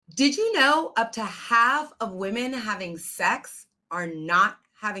Did you know up to half of women having sex are not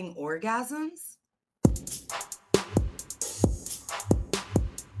having orgasms?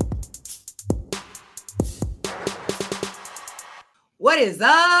 What is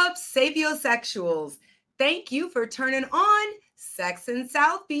up, sapiosexuals? Thank you for turning on Sex in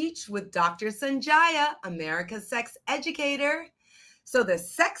South Beach with Dr. Sanjaya, America's sex educator. So the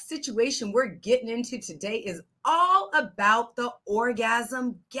sex situation we're getting into today is all about the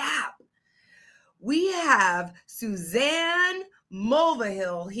orgasm gap. We have Suzanne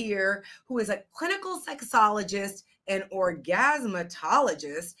Mulvihill here, who is a clinical sexologist and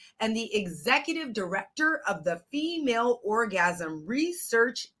orgasmatologist and the executive director of the Female Orgasm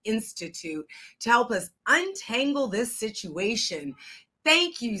Research Institute, to help us untangle this situation.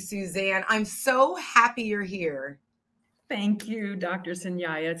 Thank you, Suzanne. I'm so happy you're here. Thank you, Dr.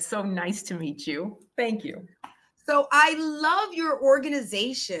 Sanyaya. It's so nice to meet you. Thank you. So I love your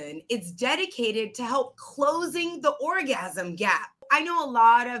organization. It's dedicated to help closing the orgasm gap. I know a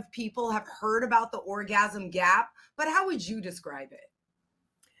lot of people have heard about the orgasm gap, but how would you describe it?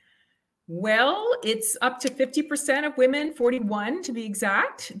 Well, it's up to 50% of women, 41 to be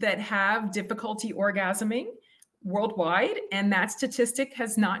exact, that have difficulty orgasming worldwide. And that statistic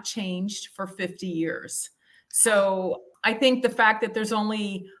has not changed for 50 years. So I think the fact that there's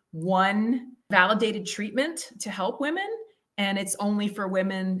only one validated treatment to help women, and it's only for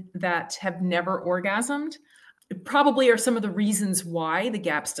women that have never orgasmed, probably are some of the reasons why the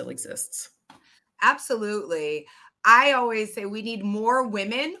gap still exists. Absolutely. I always say we need more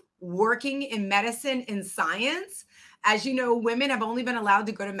women working in medicine and science. As you know, women have only been allowed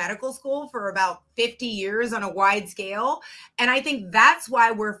to go to medical school for about 50 years on a wide scale. And I think that's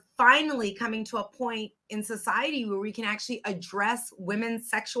why we're finally coming to a point in society where we can actually address women's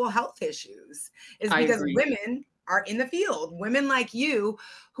sexual health issues, is because women are in the field, women like you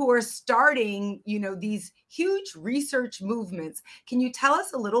who are starting, these huge research movements. Can you tell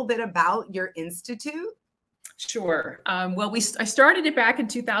us a little bit about your institute? Sure. Well, I started it back in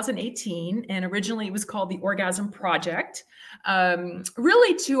 2018, and originally it was called the Orgasm Project,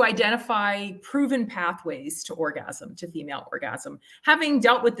 really to identify proven pathways to orgasm, to female orgasm. Having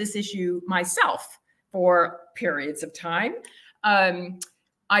dealt with this issue myself for periods of time,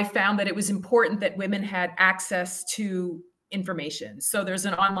 I found that it was important that women had access to information. So there's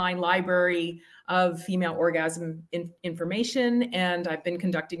an online library of female orgasm information, and I've been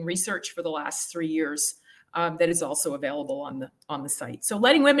conducting research for the last 3 years. That is also available on the site. So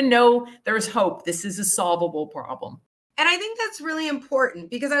letting women know there is hope. This is a solvable problem. And I think that's really important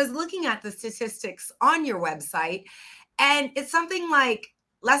because I was looking at the statistics on your website, and it's something like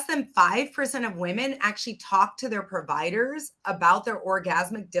less than 5% of women actually talk to their providers about their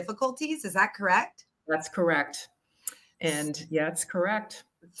orgasmic difficulties. Is that correct? That's correct. And yeah, it's correct.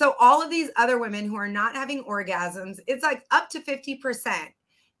 So all of these other women who are not having orgasms, it's like up to 50%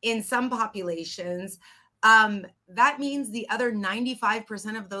 in some populations. That means the other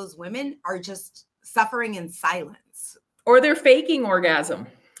 95% of those women are just suffering in silence. Or they're faking orgasm.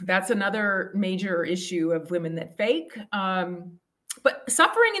 That's another major issue of women that fake. But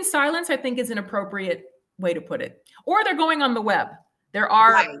suffering in silence, I think, is an appropriate way to put it. Or they're going on the web. There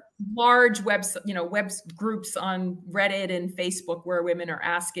are large web groups on Reddit and Facebook where women are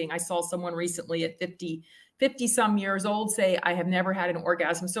asking. I saw someone recently at 50 some years old say, I have never had an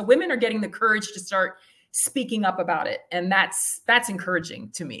orgasm. So women are getting the courage to start speaking up about it. And that's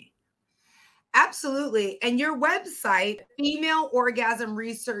encouraging to me. Absolutely. And your website,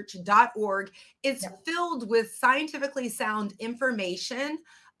 femaleorgasmresearch.org, is filled with scientifically sound information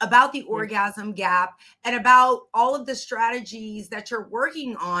about the orgasm gap and about all of the strategies that you're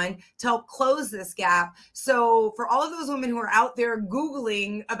working on to help close this gap. So for all of those women who are out there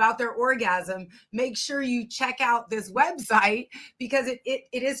Googling about their orgasm, make sure you check out this website because it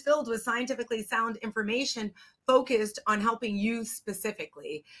is filled with scientifically sound information focused on helping you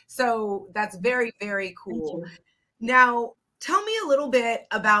specifically. So that's very, very cool. Now, tell me a little bit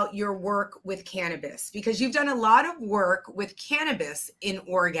about your work with cannabis, because you've done a lot of work with cannabis in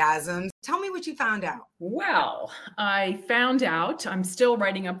orgasms. Tell me what you found out. Well, I found out, I'm still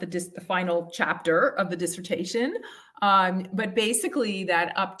writing up the final chapter of the dissertation, but basically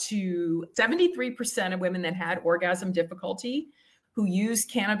that up to 73% of women that had orgasm difficulty who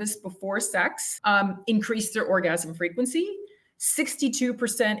used cannabis before sex increased their orgasm frequency.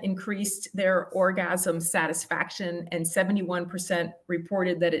 62% increased their orgasm satisfaction, and 71%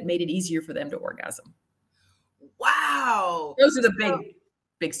 reported that it made it easier for them to orgasm. Wow. Those are the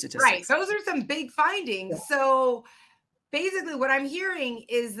big statistics. Right. Those are some big findings. Yeah. So basically what I'm hearing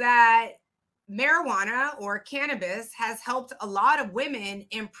is that marijuana or cannabis has helped a lot of women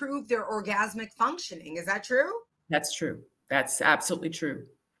improve their orgasmic functioning. Is that true? That's true. That's absolutely true.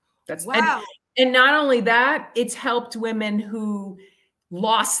 That's Wow. and not only that, it's helped women who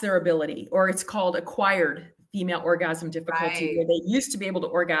lost their ability, or it's called acquired female orgasm difficulty, Right. where they used to be able to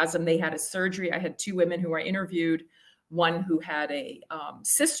orgasm. They had a surgery. I had two women who I interviewed, one who had a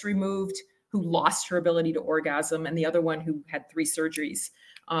cyst removed, who lost her ability to orgasm, and the other one who had 3 surgeries.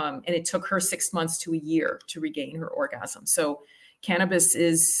 And it took her 6 months to a year to regain her orgasm. So cannabis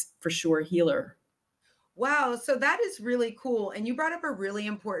is for sure a healer. Wow. So that is really cool. And you brought up a really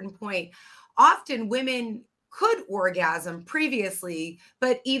important point. Often women could orgasm previously,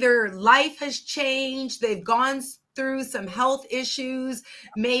 but either life has changed, they've gone through some health issues,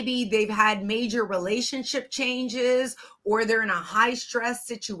 maybe they've had major relationship changes, or they're in a high stress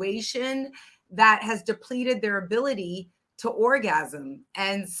situation that has depleted their ability to orgasm.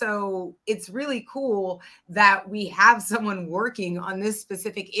 And so it's really cool that we have someone working on this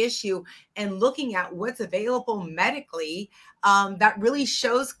specific issue and looking at what's available medically, that really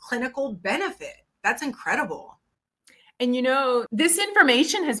shows clinical benefit. That's incredible. And this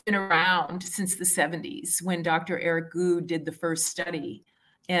information has been around since the 70s when Dr. Eric Gu did the first study.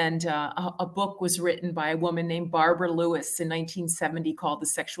 And a book was written by a woman named Barbara Lewis in 1970 called The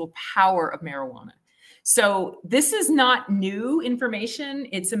Sexual Power of Marijuana. So this is not new information.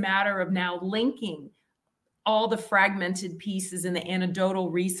 It's a matter of now linking all the fragmented pieces in the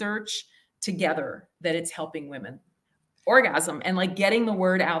anecdotal research together, that it's helping women orgasm, and like getting the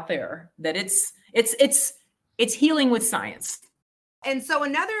word out there that it's healing with science. And so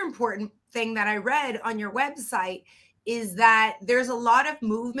another important thing that I read on your website is that there's a lot of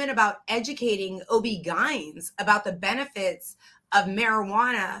movement about educating OB-GYNs about the benefits of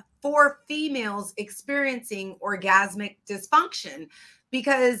marijuana for females experiencing orgasmic dysfunction.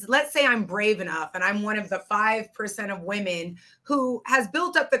 Because let's say I'm brave enough and I'm one of the 5% of women who has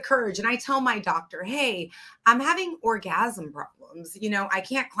built up the courage, and I tell my doctor, hey, I'm having orgasm problems. I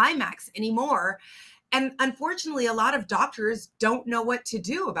can't climax anymore. And unfortunately, a lot of doctors don't know what to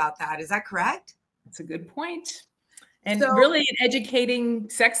do about that. Is that correct? That's a good point. And So, really educating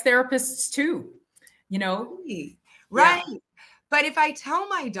sex therapists too, right. Yeah. But if I tell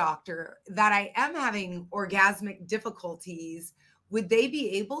my doctor that I am having orgasmic difficulties, would they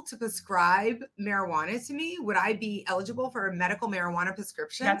be able to prescribe marijuana to me? Would I be eligible for a medical marijuana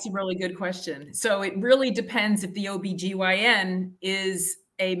prescription? That's a really good question. So it really depends if the OBGYN is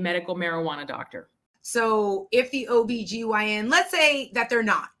a medical marijuana doctor. So if the OBGYN, let's say that they're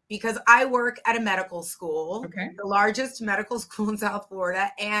not, because I work at a medical school, Okay. the largest medical school in South Florida,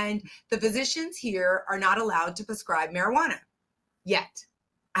 and the physicians here are not allowed to prescribe marijuana yet.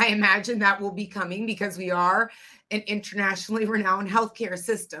 I imagine that will be coming because we are an internationally renowned healthcare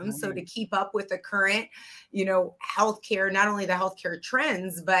system. So to keep up with the current, healthcare, not only the healthcare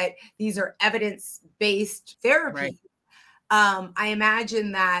trends, but these are evidence-based therapies. Right. I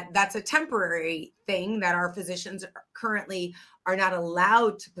imagine that that's a temporary thing that our physicians currently are not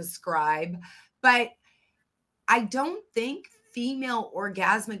allowed to prescribe. But I don't think female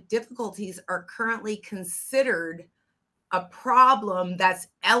orgasmic difficulties are currently considered a problem that's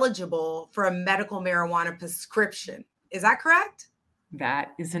eligible for a medical marijuana prescription. Is that correct? That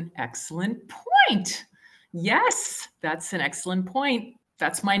is an excellent point. Yes, that's an excellent point.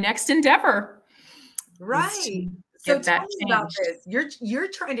 That's my next endeavor. Right. So Get that tell me about changed. this. You're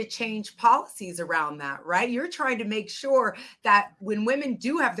trying to change policies around that, right? You're trying to make sure that when women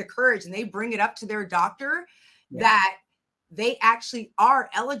do have the courage and they bring it up to their doctor, that they actually are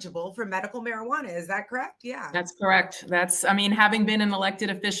eligible for medical marijuana. Is that correct? Yeah. That's correct. Having been an elected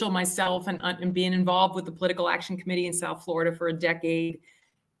official myself and being involved with the Political Action Committee in South Florida for a decade,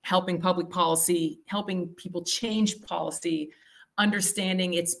 helping public policy, helping people change policy,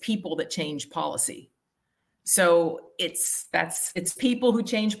 understanding it's people that change policy. So it's people who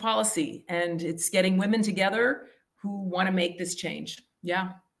change policy, and it's getting women together who want to make this change.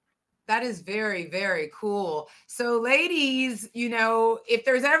 Yeah. That is very, very cool. So, ladies, if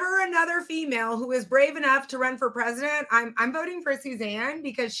there's ever another female who is brave enough to run for president, I'm voting for Suzanne,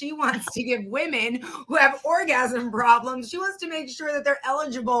 because she wants to give women who have orgasm problems, she wants to make sure that they're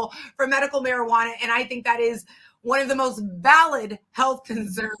eligible for medical marijuana. And I think that is one of the most valid health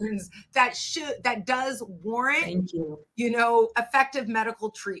concerns that does warrant, Thank you. Effective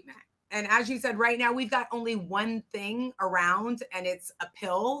medical treatment. And as you said, right now we've got only one thing around, and it's a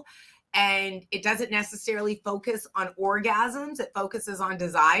pill. And it doesn't necessarily focus on orgasms. It focuses on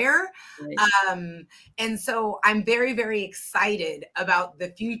desire. Right. And so I'm very, very excited about the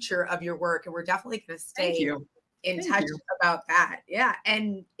future of your work. And we're definitely going to stay in Thank touch you. about that. Yeah.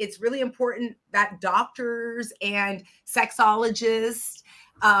 And it's really important that doctors and sexologists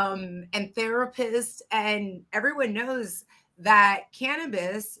and therapists and everyone knows that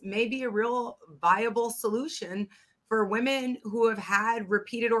cannabis may be a real viable solution for women who have had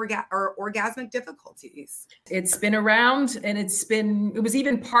repeated orgasmic difficulties. It's been around, and it was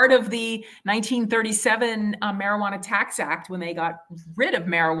even part of the 1937 Marijuana Tax Act when they got rid of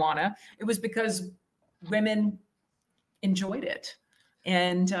marijuana. It was because women enjoyed it.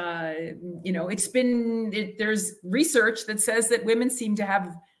 And, there's research that says that women seem to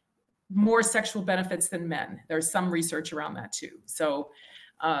have more sexual benefits than men. There's some research around that too. So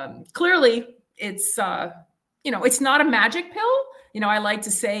clearly it's not a magic pill. I like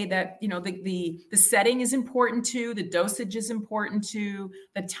to say that, the setting is important too. The dosage is important too.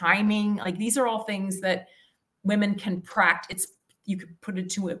 The timing, like these are all things that women can practice. You could put it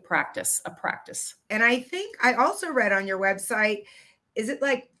to a practice. And I think I also read on your website, is it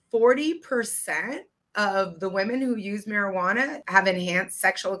like 40% of the women who use marijuana have enhanced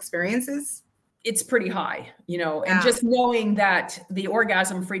sexual experiences? It's pretty high, Yeah. and just knowing that the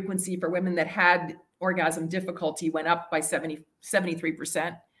orgasm frequency for women that had orgasm difficulty went up by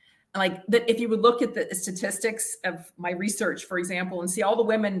 73%. Like that, if you would look at the statistics of my research, for example, and see all the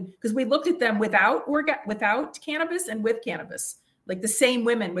women, because we looked at them without cannabis and with cannabis, like the same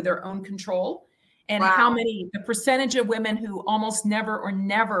women with their own control, and Wow. the percentage of women who almost never or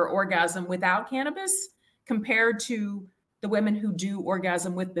never orgasm without cannabis compared to the women who do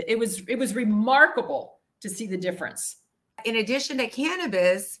orgasm with it. It was remarkable to see the difference. In addition to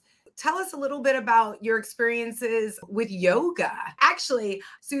cannabis, tell us a little bit about your experiences with yoga. Actually,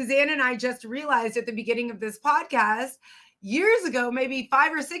 Suzanne and I just realized at the beginning of this podcast, years ago, maybe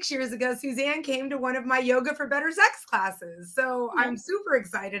 5 or 6 years ago, Suzanne came to one of my Yoga for Better Sex classes. So I'm super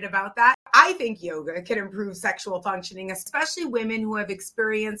excited about that. I think yoga can improve sexual functioning, especially women who have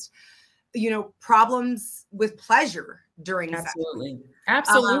experienced, problems with pleasure during sex.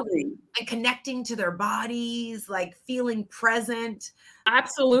 Absolutely. And connecting to their bodies, like feeling present.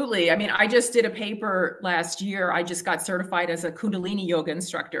 Absolutely. I mean, I just did a paper last year. I just got certified as a Kundalini yoga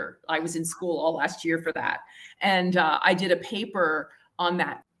instructor. I was in school all last year for that. And I did a paper on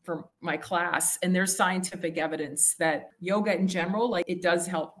that for my class. And there's scientific evidence that yoga in general, like it does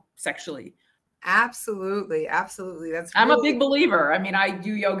help sexually. Absolutely. I'm a big believer. I mean, I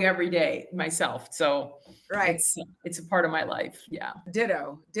do yoga every day myself. So right. It's a part of my life. Yeah.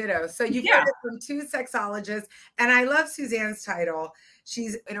 Ditto. So you've heard it from 2 sexologists. And I love Suzanne's title.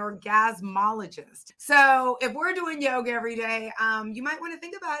 She's an orgasmologist. So if we're doing yoga every day, you might want to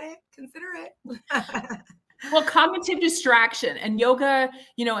think about it. Consider it. Well, cognitive distraction and yoga,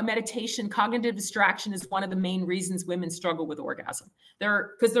 and meditation, cognitive distraction is one of the main reasons women struggle with orgasm.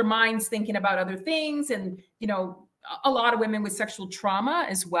 Because their mind's thinking about other things. And, a lot of women with sexual trauma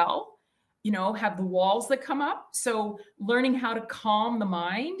as well, have the walls that come up. So learning how to calm the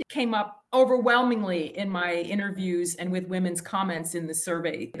mind came up overwhelmingly in my interviews and with women's comments in the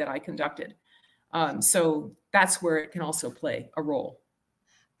survey that I conducted. So that's where it can also play a role.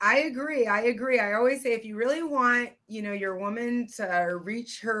 I agree. I always say if you really want, your woman to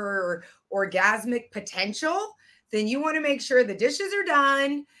reach her orgasmic potential, then you want to make sure the dishes are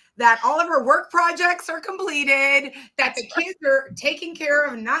done, that all of her work projects are completed, that the kids are taken care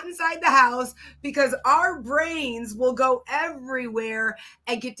of, not inside the house, because our brains will go everywhere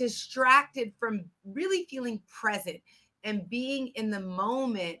and get distracted from really feeling present and being in the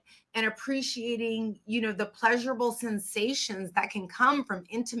moment and appreciating, the pleasurable sensations that can come from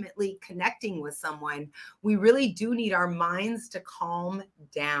intimately connecting with someone. We really do need our minds to calm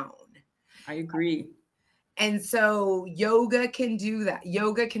down. I agree. And so yoga can do that.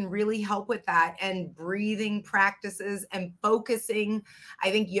 Yoga can really help with that, and breathing practices and focusing.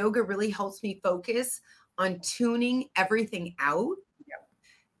 I think yoga really helps me focus on tuning everything out.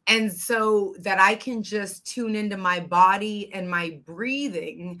 And so that I can just tune into my body and my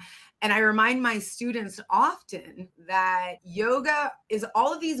breathing. And I remind my students often that yoga is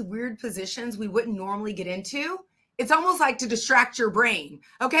all of these weird positions we wouldn't normally get into. It's almost like to distract your brain.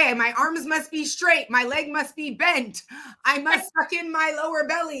 Okay, my arms must be straight. My leg must be bent. I must suck in my lower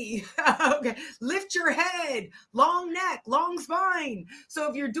belly. Okay, lift your head, long neck, long spine. So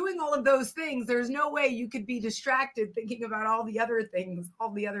if you're doing all of those things, there's no way you could be distracted thinking about all the other things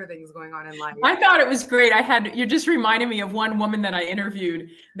going on in life. I thought it was great. You just reminded me of one woman that I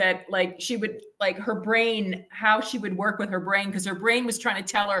interviewed that she would her brain, how she would work with her brain, because her brain was trying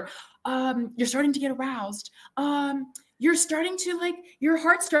to tell her, you're starting to get aroused. You're starting to your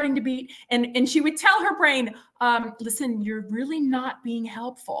heart's starting to beat. And she would tell her brain, listen, you're really not being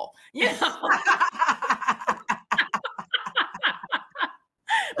helpful.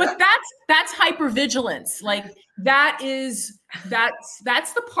 But that's hypervigilance. Like that's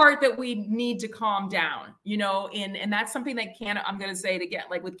the part that we need to calm down, and that's something that I'm going to say to get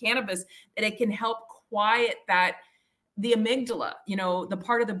like with cannabis, that it can help quiet the amygdala, the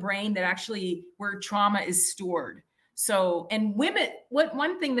part of the brain that actually where trauma is stored. So, and women,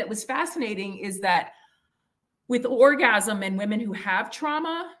 one thing that was fascinating is that with orgasm and women who have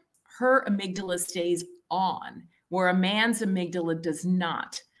trauma, her amygdala stays on, where a man's amygdala does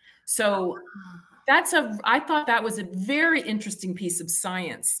not. So I thought that was a very interesting piece of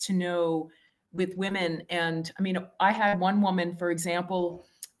science to know with women. And I mean, I had one woman, for example,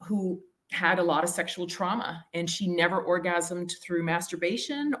 who had a lot of sexual trauma, and she never orgasmed through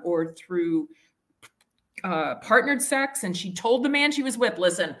masturbation or through partnered sex. And she told the man she was with,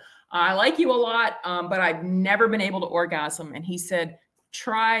 listen, I like you a lot, but I've never been able to orgasm. And he said,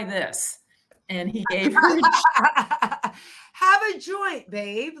 try this. And he gave her have a joint,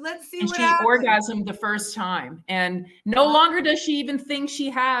 babe. Let's see what happens. And she orgasmed the first time. And no longer does she even think she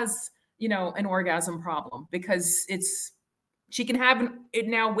has, an orgasm problem, because she can have it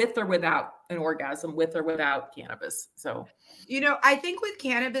now with or without an orgasm, with or without cannabis. So, I think with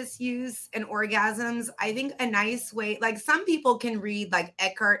cannabis use and orgasms, I think a nice way, like some people can read like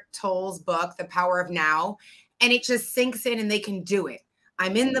Eckhart Tolle's book, The Power of Now, and it just sinks in and they can do it.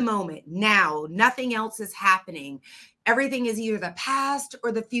 I'm in the moment now. Nothing else is happening. Everything is either the past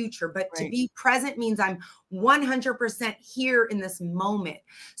or the future, but to be present means I'm 100% here in this moment.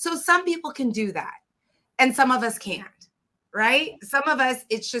 So some people can do that and some of us can't. Right? Some of us,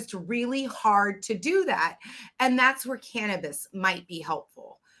 it's just really hard to do that. And that's where cannabis might be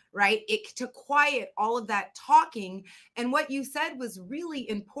helpful, right? To quiet all of that talking. And what you said was really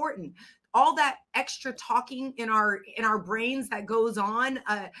important. All that extra talking in our brains that goes on,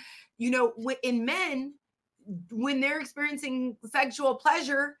 in men, when they're experiencing sexual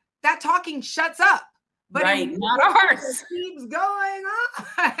pleasure, that talking shuts up. But not ours. Keeps going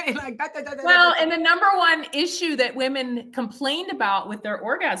on. Well, and the number one issue that women complained about with their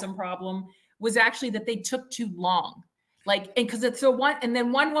orgasm problem was actually that they took too long. Like, and because it's so one, and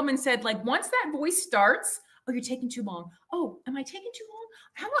then one woman said, like, once that voice starts, oh, you're taking too long. Oh, am I taking too long?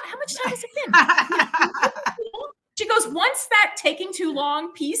 How much time has it been? She goes, once that taking too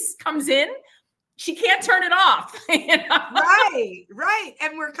long piece comes in, she can't turn it off. Right.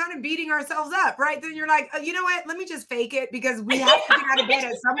 And we're kind of beating ourselves up, right? Then you're like, you know what? Let me just fake it, because we have to get out of bed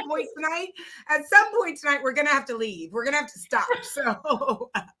at some point tonight. At some point tonight, we're going to have to leave. We're going to have to stop. So, oh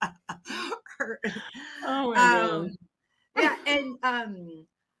my God. Yeah. And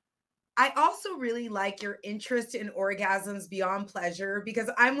I also really like your interest in orgasms beyond pleasure, because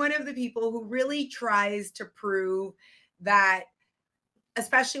I'm one of the people who really tries to prove that,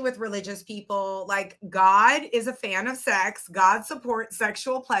 especially with religious people, like God is a fan of sex. God supports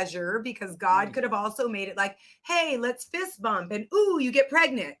sexual pleasure, because God could have also made it like, hey, let's fist bump and ooh, you get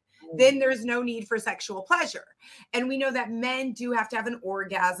pregnant. Then there's no need for sexual pleasure. And we know that men do have to have an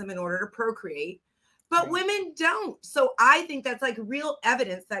orgasm in order to procreate, but women don't. So I think that's like real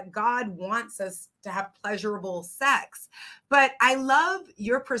evidence that God wants us to have pleasurable sex. But I love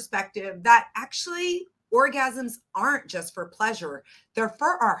your perspective that actually orgasms aren't just for pleasure. They're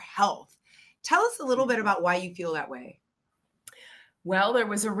for our health. Tell us a little bit about why you feel that way. Well, there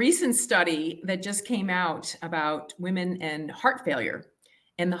was a recent study that just came out about women and heart failure,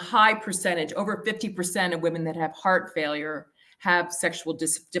 and the high percentage, over 50% of women that have heart failure have sexual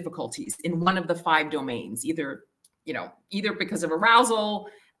difficulties in one of the 5 domains, either because of arousal,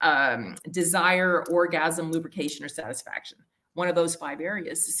 desire, orgasm, lubrication, or satisfaction. One of those 5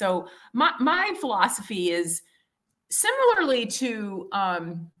 areas. So my philosophy is similarly to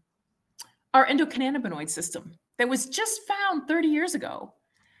our endocannabinoid system that was just found 30 years ago.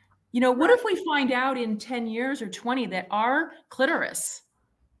 What if we find out in 10 years or 20 that our clitoris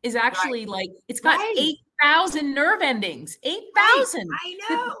is actually like, it's got 8,000 nerve endings, 8,000. I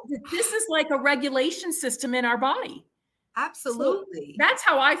know. This is like a regulation system in our body. Absolutely. So that's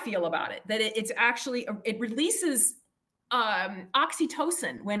how I feel about it, that it's actually, it releases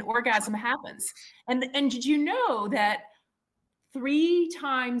oxytocin when orgasm happens. And did you know that 3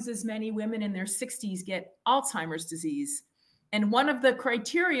 times as many women in their 60s get Alzheimer's disease? And one of the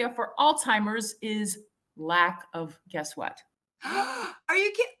criteria for Alzheimer's is lack of, guess what? Are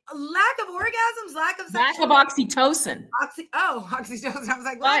you kidding? Lack of orgasms, lack of oxytocin. Oxytocin. I was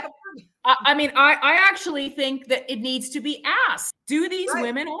like, lack of orgasms. I mean, I actually think that it needs to be asked. Do these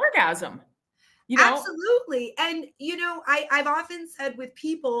women orgasm? you know? Absolutely. And I've often said with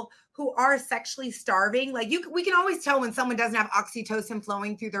people who are sexually starving, like we can always tell when someone doesn't have oxytocin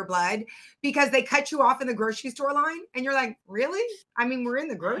flowing through their blood because they cut you off in the grocery store line and you're like, really? I mean, we're in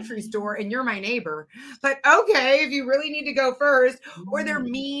the grocery store and you're my neighbor. But okay, if you really need to go first, or they're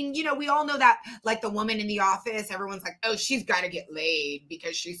mean, we all know that, like the woman in the office, everyone's like, oh, she's got to get laid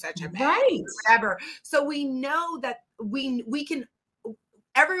because she's such a bad Right. whatever. So we know that we can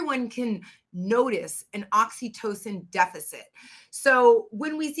everyone can notice an oxytocin deficit. So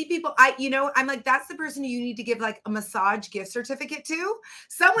when we see people, I'm like, that's the person you need to give like a massage gift certificate to.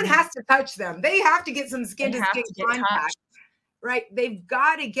 Someone has to touch them. They have to get some skin to skin contact, right? They've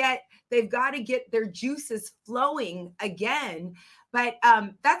got to get their juices flowing again. But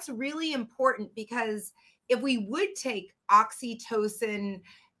that's really important because if we would take oxytocin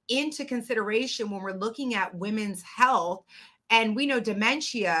into consideration when we're looking at women's health, and we know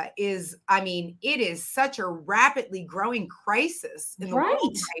dementia is, it is such a rapidly growing crisis in the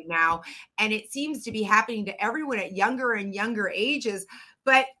world right now. And it seems to be happening to everyone at younger and younger ages.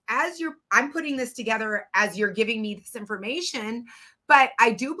 But I'm putting this together as you're giving me this information, but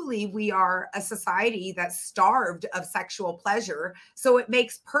I do believe we are a society that's starved of sexual pleasure. So it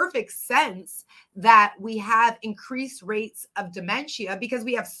makes perfect sense that we have increased rates of dementia because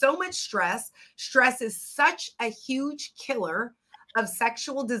we have so much stress. Stress is such a huge killer of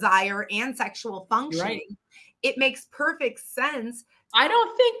sexual desire and sexual functioning. Right. It makes perfect sense. I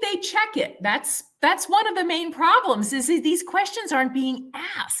don't think they check it. That's one of the main problems is these questions aren't being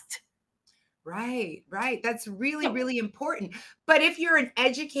asked. Right. That's really, really important. But if you're an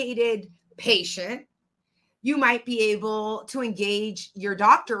educated patient, you might be able to engage your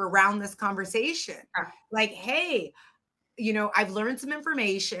doctor around this conversation. Like, hey, I've learned some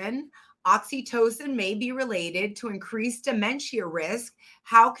information. Oxytocin may be related to increased dementia risk.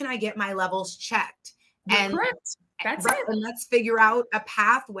 How can I get my levels checked? You're correct. That's it. And let's figure out a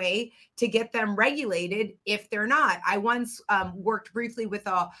pathway to get them regulated if they're not. I once worked briefly with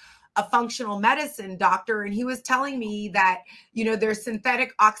a functional medicine doctor, and he was telling me that, there's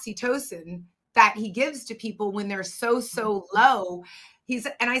synthetic oxytocin that he gives to people when they're so low.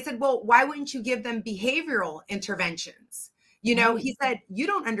 And I said, well, why wouldn't you give them behavioral interventions? He said, you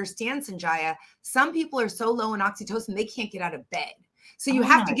don't understand, Sanjaya. Some people are so low in oxytocin, they can't get out of bed. So you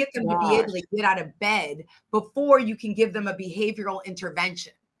have to get them to be able to get out of bed before you can give them a behavioral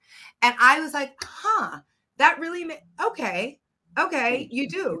intervention. And I was like, that really, okay, you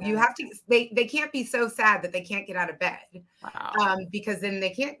do. You have to, they can't be so sad that they can't get out of bed. Wow. Because then they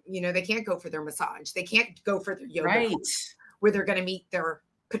can't, they can't go for their massage. They can't go for their yoga where they're going to meet their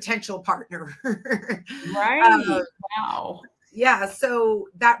potential partner. Right. Wow. Yeah. So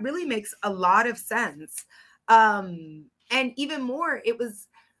that really makes a lot of sense. And even more, it was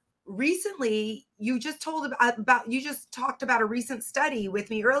recently, you just talked about a recent study with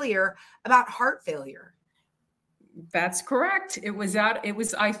me earlier about heart failure. That's correct.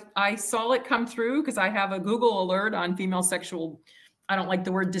 I saw it come through because I have a Google alert on female sexual, I don't like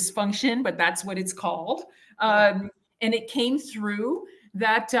the word dysfunction, but that's what it's called. And it came through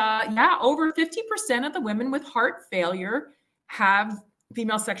that, over 50% of the women with heart failure have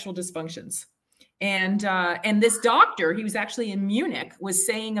female sexual dysfunctions. And this doctor, he was actually in Munich, was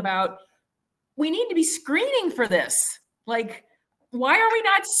saying about, we need to be screening for this. Like, why are we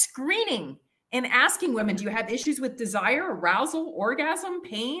not screening and asking women, do you have issues with desire, arousal, orgasm,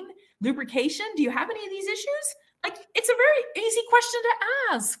 pain, lubrication? Do you have any of these issues? Like, it's a very easy question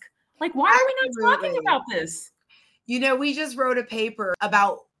to ask. Like, why are we not talking about this? We just wrote a paper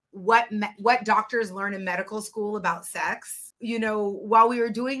about what doctors learn in medical school about sex. While we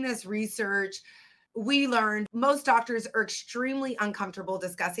were doing this research, we learned most doctors are extremely uncomfortable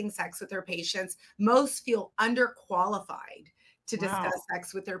discussing sex with their patients. Most feel underqualified to discuss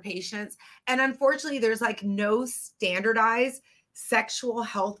sex with their patients. And unfortunately, there's like no standardized sexual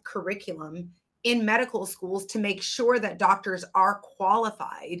health curriculum in medical schools to make sure that doctors are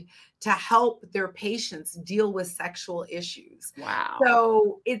qualified to help their patients deal with sexual issues. Wow.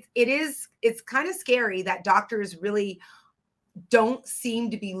 So it's kind of scary that doctors really don't seem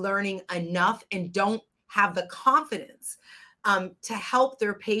to be learning enough and don't have the confidence to help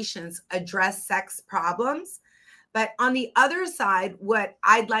their patients address sex problems. But on the other side, what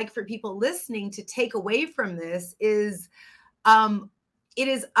I'd like for people listening to take away from this is it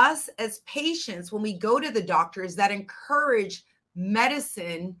is us as patients, when we go to the doctors, that encourage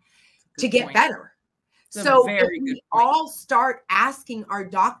medicine to get better. So if we all start asking our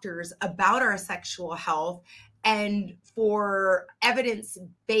doctors about our sexual health and for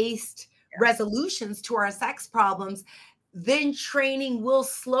evidence-based resolutions to our sex problems, then training will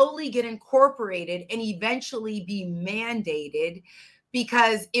slowly get incorporated and eventually be mandated,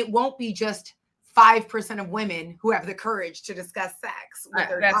 because it won't be just 5% of women who have the courage to discuss sex with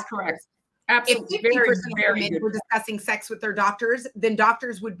their That's doctors. correct. If Absolutely. 50% of Very women good. were discussing sex with their doctors, then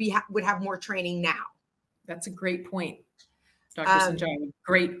doctors would have more training now. That's a great point, Dr. Sanjay.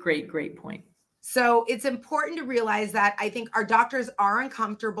 Great point. So it's important to realize that I think our doctors are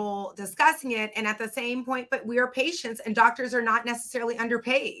uncomfortable discussing it. And at the same point, but we are patients, and doctors are not necessarily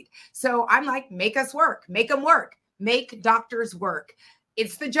underpaid. So I'm like, make us work, make them work, make doctors work.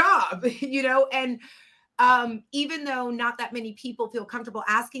 It's the job, and even though not that many people feel comfortable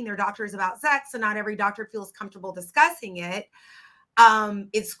asking their doctors about sex, and not every doctor feels comfortable discussing it,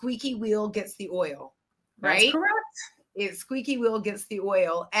 it's squeaky wheel gets the oil, right? That's correct. It's squeaky wheel gets the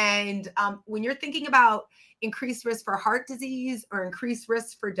oil. And when you're thinking about increased risk for heart disease or increased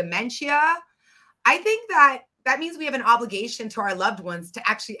risk for dementia, I think that means we have an obligation to our loved ones to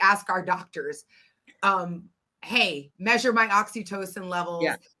actually ask our doctors, hey, measure my oxytocin levels.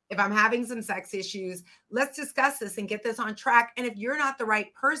 Yeah. If I'm having some sex issues, let's discuss this and get this on track. And if you're not the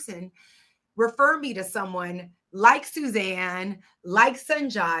right person, refer me to someone like Suzanne, like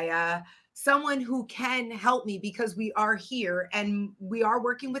Sanjaya, someone who can help me, because we are here and we are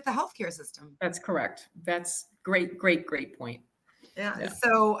working with the healthcare system. That's correct. That's great point. Yeah.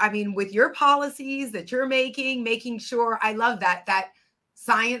 So, I mean, with your policies that you're making sure, I love that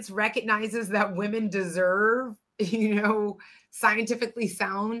science recognizes that women deserve, scientifically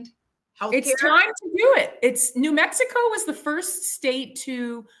sound healthcare. It's time to do it. New Mexico was the first state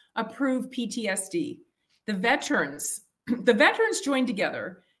to approve PTSD. The veterans joined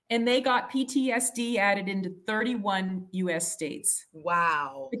together, and they got PTSD added into 31 US states.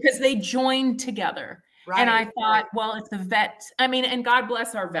 Wow. Because they joined together. Right, and I thought, well, if and God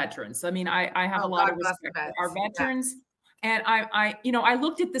bless our veterans. I mean, I have a lot of respect for our veterans. Yeah. And I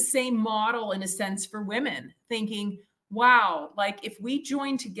looked at the same model in a sense for women, thinking, wow, like if we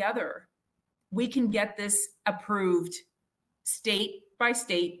join together, we can get this approved state by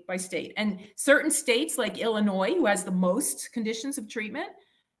state by state. And certain states like Illinois, who has the most conditions of treatment,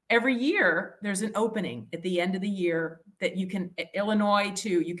 every year there's an opening at the end of the year that you can, Illinois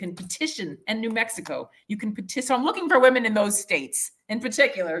too, you can petition, and New Mexico, you can petition. So I'm looking for women in those states in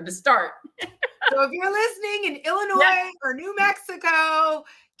particular to start. So if you're listening in Illinois or New Mexico,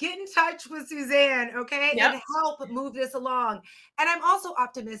 get in touch with Suzanne, okay? Yep. And help move this along. And I'm also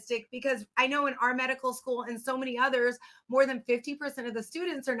optimistic because I know in our medical school and so many others, more than 50% of the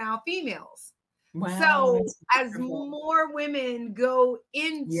students are now females. Wow, so as more women go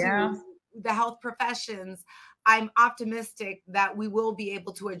into the health professions, I'm optimistic that we will be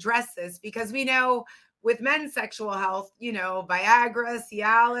able to address this, because we know with men's sexual health, Viagra,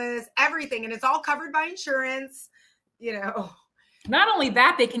 Cialis, everything, and it's all covered by insurance, Not only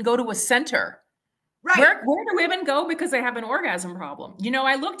that, they can go to a center. Right. Where do women go because they have an orgasm problem?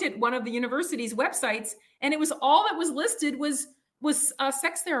 I looked at one of the university's websites, and it was all that was listed was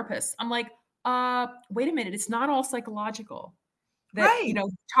sex therapists. I'm like, wait a minute, it's not all psychological. That,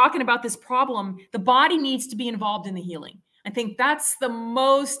 talking about this problem, the body needs to be involved in the healing. I think that's the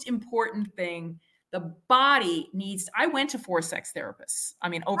most important thing. The body needs, I went to 4 sex therapists. I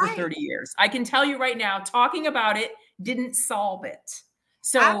mean, over 30 years. I can tell you right now, talking about it didn't solve it.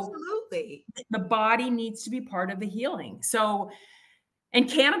 So absolutely, the body needs to be part of the healing. So, and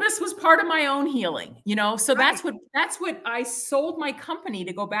cannabis was part of my own healing, so that's what I sold my company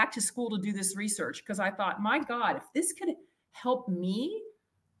to go back to school to do this research. Because I thought, my God, if this could help me,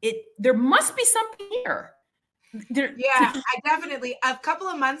 there must be something here. I definitely, a couple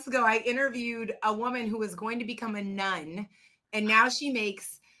of months ago, I interviewed a woman who was going to become a nun, and now she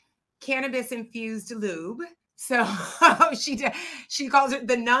makes cannabis infused lube. So she calls it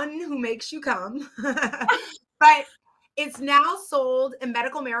the nun who makes you come. But it's now sold in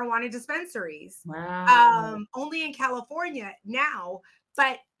medical marijuana dispensaries. Wow. Only in California now,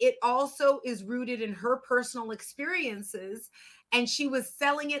 but it also is rooted in her personal experiences. And she was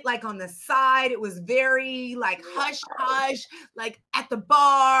selling it like on the side. It was very like hush, hush, like at the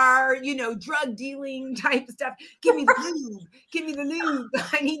bar, drug dealing type stuff. Give me the lube. Give me the lube.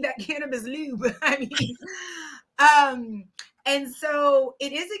 I need that cannabis lube. And so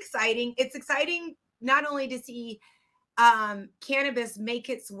it is exciting. It's exciting not only to see cannabis make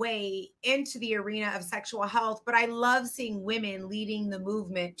its way into the arena of sexual health, but I love seeing women leading the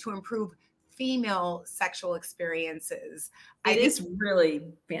movement to improve female sexual experiences. It is really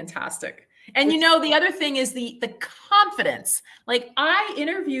fantastic. And the other thing is the confidence. Like, I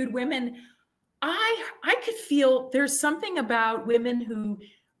interviewed women, I could feel there's something about women who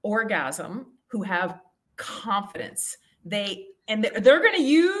orgasm, who have confidence, They're going to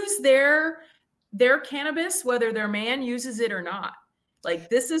use their cannabis, whether their man uses it or not. Like,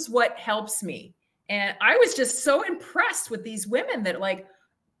 this is what helps me. And I was just so impressed with these women that, like,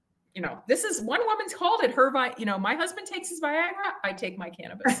 this is, one woman's called it her, my husband takes his Viagra, I take my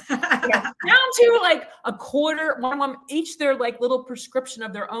cannabis. Down to like a quarter, one woman, each their like little prescription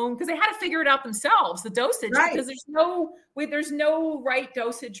of their own, because they had to figure it out themselves, the dosage, because there's no right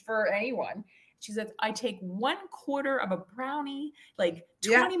dosage for anyone. She said, I take 1/4 of a brownie, like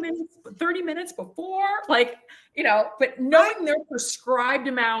 20 minutes, 30 minutes before, like, but knowing their prescribed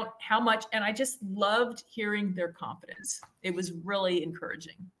amount, how much, and I just loved hearing their confidence. It was really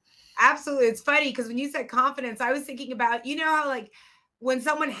encouraging. Absolutely. It's funny because when you said confidence, I was thinking about, how like when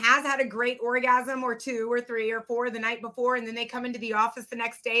someone has had a great orgasm or 2 or 3 or 4 the night before, and then they come into the office the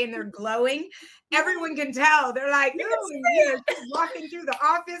next day and they're glowing, everyone can tell. They're like, oh, she's walking through the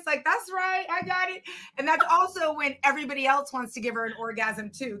office like, that's right, I got it. And that's also when everybody else wants to give her an orgasm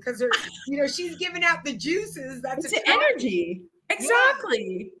too, because she's giving out the juices. That's the energy.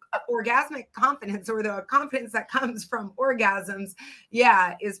 Exactly. Orgasmic confidence, or the confidence that comes from orgasms,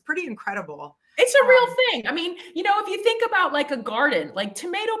 is pretty incredible. It's a real thing. I mean, if you think about like a garden, like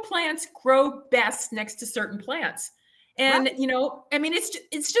tomato plants grow best next to certain plants. And, I mean,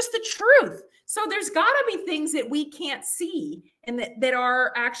 it's just the truth. So there's got to be things that we can't see and that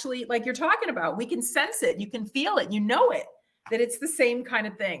are actually, like you're talking about, we can sense it, you can feel it, that it's the same kind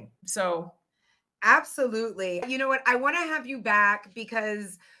of thing. So absolutely. You know what? I want to have you back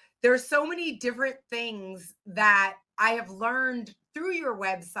because there's so many different things that I have learned through your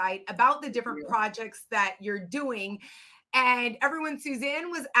website about the different projects that you're doing. And everyone,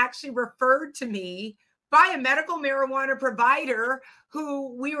 Suzanne was actually referred to me by a medical marijuana provider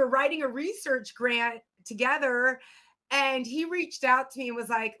who we were writing a research grant together. And he reached out to me and was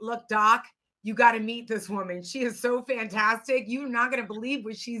like, look, Doc, you got to meet this woman. She is so fantastic. You're not going to believe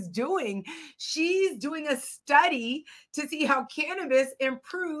what she's doing. She's doing a study to see how cannabis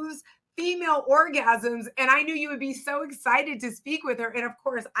improves female orgasms. And I knew you would be so excited to speak with her. And of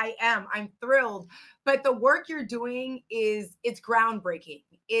course I am. I'm thrilled. But the work you're doing it's groundbreaking.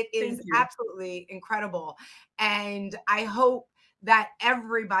 It is absolutely incredible. And I hope that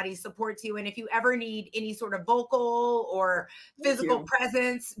everybody supports you. And if you ever need any sort of vocal or physical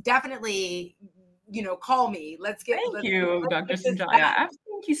presence, definitely, call me. Let's get Thank you, Dr. Sanjaya.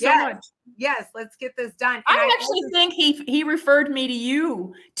 Thank you so much. Yes, let's get this done. And I actually think he referred me to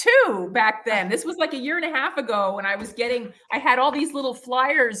you too back then. This was like a year and a half ago when I had all these little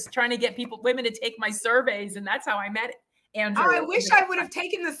flyers trying to get women to take my surveys, and that's how I met Andrew. I wish I would have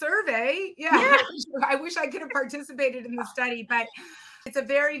taken the survey. Yeah. I wish I could have participated in the study, but it's a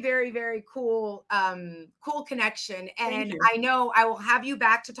very, very, very cool, cool connection. And I know I will have you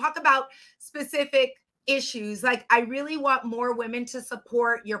back to talk about specific issues. Like, I really want more women to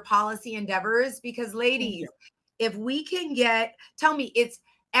support your policy endeavors because, ladies, if we can tell me, it's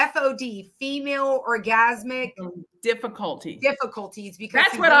FOD, female orgasmic difficulties, because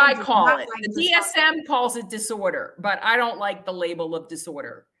that's what I call it. The DSM calls it disorder, but I don't like the label of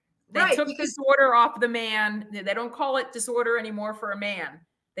disorder. They took disorder off the man. They don't call it disorder anymore for a man.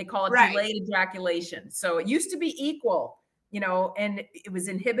 They call it delayed ejaculation. So it used to be equal, and it was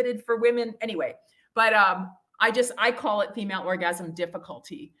inhibited for women anyway. But I call it female orgasm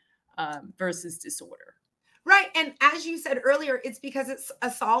difficulty versus disorder. Right. And as you said earlier, it's because it's a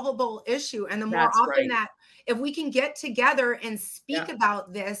solvable issue. And the more often that if we can get together and speak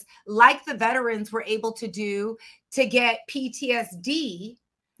about this, like the veterans were able to do to get PTSD,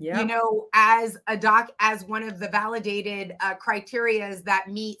 as one of the validated criterias that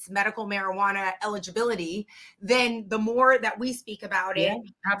meets medical marijuana eligibility, then the more that we speak about it,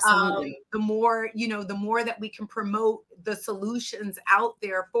 absolutely, the more that we can promote the solutions out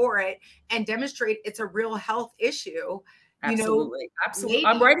there for it and demonstrate it's a real health issue. Absolutely.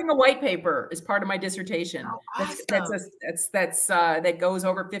 I'm writing a white paper as part of my dissertation. Oh, awesome. That goes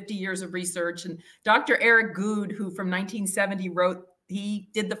over 50 years of research. And Dr. Eric Good, who from 1970 he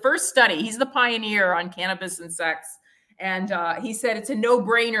did the first study. He's the pioneer on cannabis and sex. And he said it's a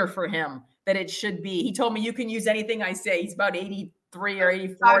no-brainer for him that it should be. He told me, you can use anything I say. He's about 83 or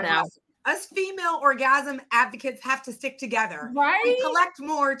 84 now. Us female orgasm advocates have to stick together. Right. And collect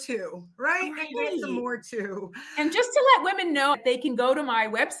more too. Right. And get some more too. And just to let women know, they can go to my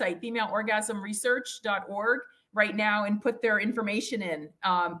website, femaleorgasmresearch.org right now and put their information in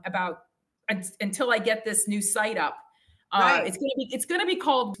until I get this new site up. It's going to be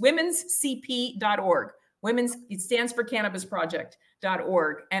called womenscp.org. It stands for Cannabis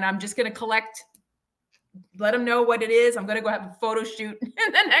Project.org. And I'm just going to let them know what it is. I'm going to go have a photo shoot in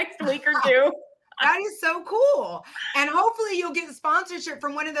the next week or two. That is so cool. And hopefully you'll get sponsorship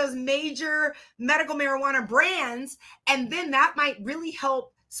from one of those major medical marijuana brands. And then that might really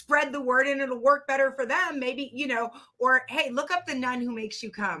help spread the word and it'll work better for them. Maybe, or hey, look up the nun who makes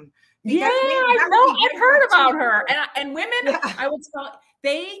you come. Yeah, Because, man, I know. I've heard about her. too. And women, Yeah. I would tell,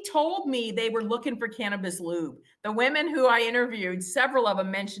 they told me they were looking for cannabis lube. The women who I interviewed, several of them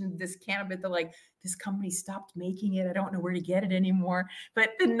mentioned this cannabis. They're like, this company stopped making it. I don't know where to get it anymore.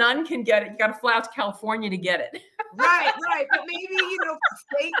 But the nun can get it. You got to fly out to California to get it. Right. But maybe,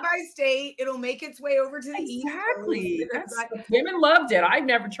 state by state, it'll make its way over to the East Coast. Women loved it. I've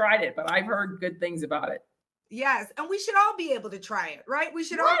never tried it, but I've heard good things about it. Yes. And we should all be able to try it, right? We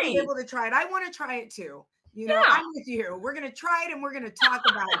should all be able to try it. I want to try it too. I'm with you. We're going to try it and we're going to talk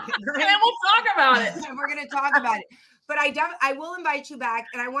about it. Right? And we'll talk about it. And we're going to talk about it. But I will invite you back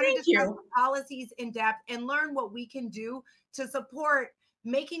and I want to discuss the policies in depth and learn what we can do to support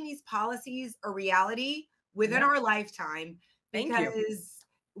making these policies a reality within our lifetime because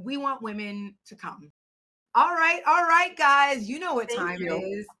we want women to come. All right, guys. You know what time it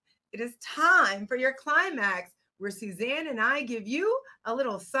is. It is time for your climax, where Suzanne and I give you a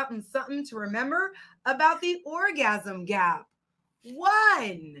little something to remember about the orgasm gap.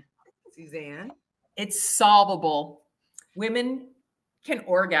 1, Suzanne. It's solvable. Women can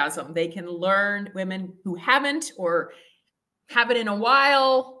orgasm. They can learn. Women who haven't or haven't in a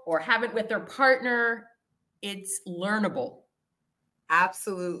while or haven't with their partner, it's learnable.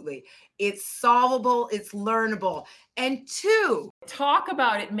 Absolutely. It's solvable. It's learnable. And 2, talk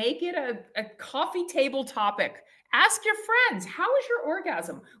about it. Make it a coffee table topic. Ask your friends, how was your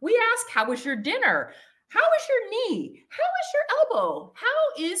orgasm? We ask, how was your dinner? How is your knee? How is your elbow? How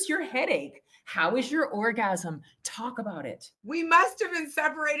is your headache? How is your orgasm? Talk about it. We must have been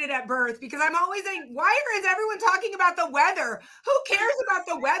separated at birth because I'm always saying, why is everyone talking about the weather? Who cares about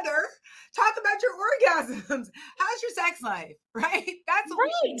the weather? Talk about your orgasms. How's your sex life? Right? That's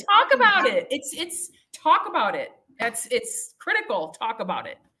what right. Talk about it. It's talk about it. It's critical. Talk about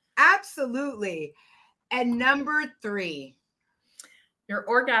it. Absolutely. And number 3. Your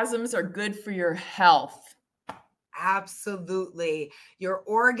orgasms are good for your health. Absolutely. Your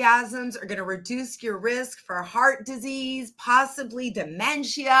orgasms are going to reduce your risk for heart disease, possibly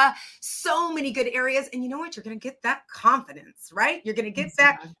dementia, so many good areas. And you know what? You're going to get that confidence, right? You're going to get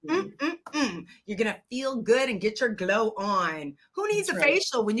that. You're going to feel good and get your glow on. Who needs a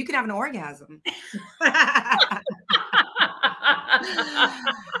facial when you can have an orgasm?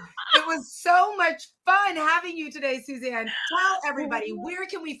 It was so much fun having you today, Suzanne. Tell everybody, where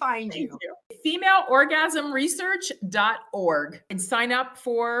can we find you? FemaleOrgasmResearch.org and sign up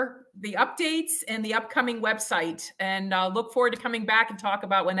for the updates and the upcoming website. And look forward to coming back and talk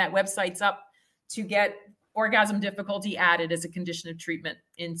about when that website's up to get orgasm difficulty added as a condition of treatment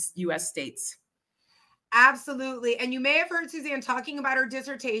in U.S. states. Absolutely. And you may have heard Suzanne talking about her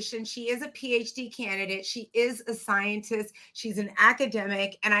dissertation. She is a PhD candidate. She is a scientist. She's an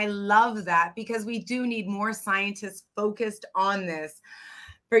academic. And I love that because we do need more scientists focused on this.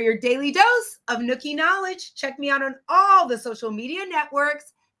 For your daily dose of Nookie knowledge, check me out on all the social media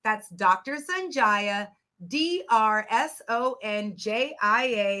networks. That's Dr. Sanjaya, DrSonJia,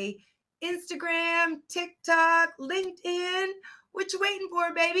 Instagram, TikTok, LinkedIn. What you waiting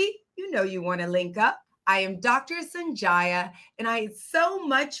for, baby? You know you want to link up. I am Dr. Sanjaya, and I had so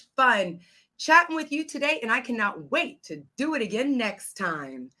much fun chatting with you today, and I cannot wait to do it again next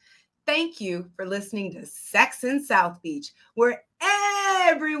time. Thank you for listening to Sex in South Beach, where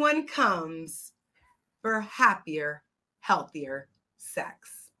everyone comes for happier, healthier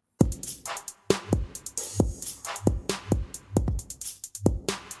sex.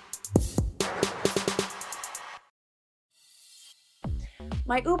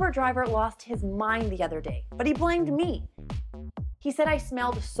 My Uber driver lost his mind the other day, but he blamed me. He said I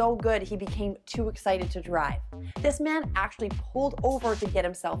smelled so good he became too excited to drive. This man actually pulled over to get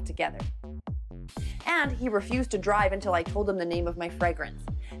himself together. And he refused to drive until I told him the name of my fragrance.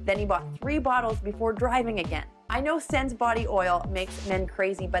 Then he bought 3 bottles before driving again. I know Sense body oil makes men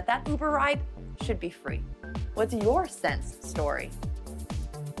crazy, but that Uber ride should be free. What's your Sense story?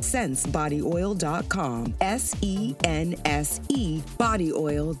 SenseBodyOil.com. SENSE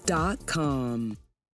bodyoil.com.